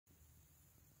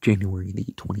January the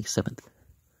 27th.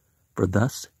 For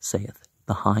thus saith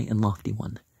the high and lofty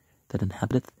one, that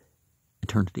inhabiteth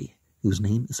eternity, whose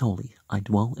name is holy, I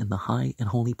dwell in the high and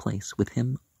holy place with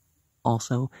him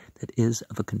also that is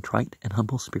of a contrite and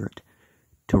humble spirit,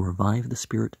 to revive the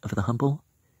spirit of the humble,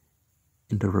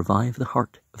 and to revive the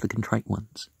heart of the contrite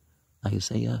ones.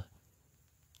 Isaiah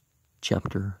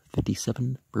chapter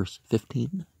 57, verse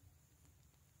 15.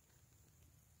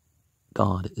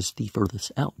 God is the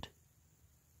furthest out,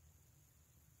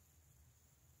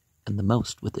 and the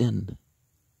most within,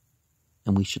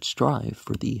 and we should strive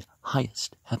for the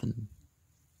highest heaven.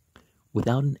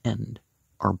 Without an end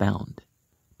are bound,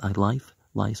 thy life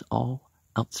lies all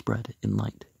outspread in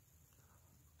light.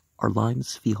 Our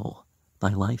lives feel thy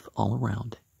life all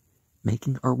around,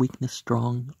 making our weakness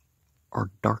strong, our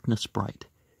darkness bright.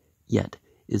 Yet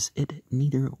is it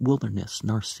neither wilderness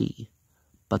nor sea,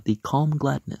 but the calm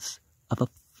gladness of a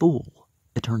full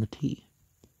eternity.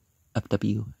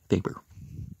 F.W. Faber.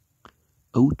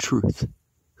 O truth,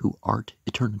 who art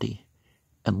eternity,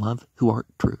 and love, who art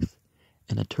truth,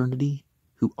 and eternity,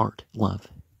 who art love.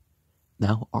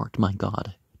 Thou art my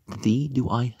God, to thee do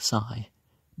I sigh,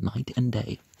 night and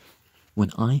day.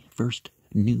 When I first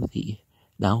knew thee,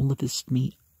 thou liftedst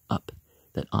me up,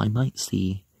 that I might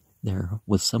see there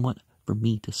was somewhat for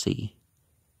me to see,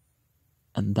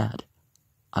 and that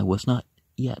I was not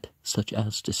yet such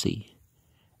as to see.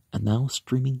 And thou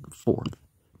streaming forth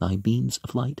thy beams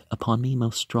of light upon me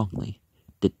most strongly,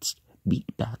 didst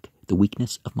beat back the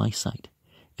weakness of my sight,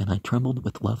 and I trembled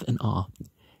with love and awe,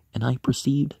 and I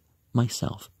perceived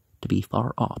myself to be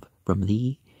far off from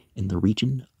thee in the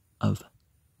region of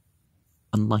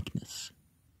unlikeness.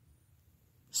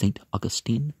 St.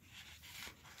 Augustine.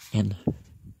 And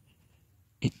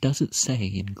it doesn't say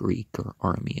in Greek or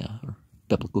Aramea or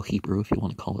Biblical Hebrew, if you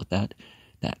want to call it that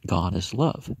God is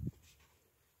love.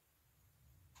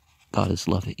 God is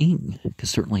loving, because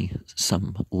certainly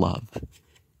some love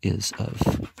is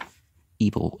of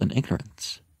evil and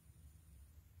ignorance.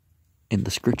 In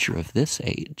the scripture of this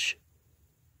age,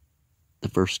 the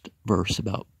first verse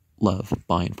about love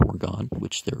by and for God,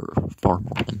 which there are far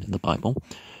more than in the Bible,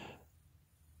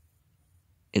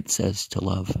 it says to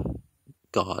love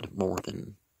God more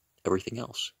than everything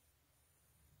else.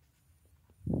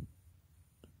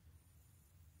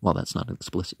 Well, that's not an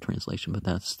explicit translation, but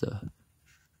that's the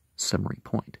summary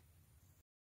point.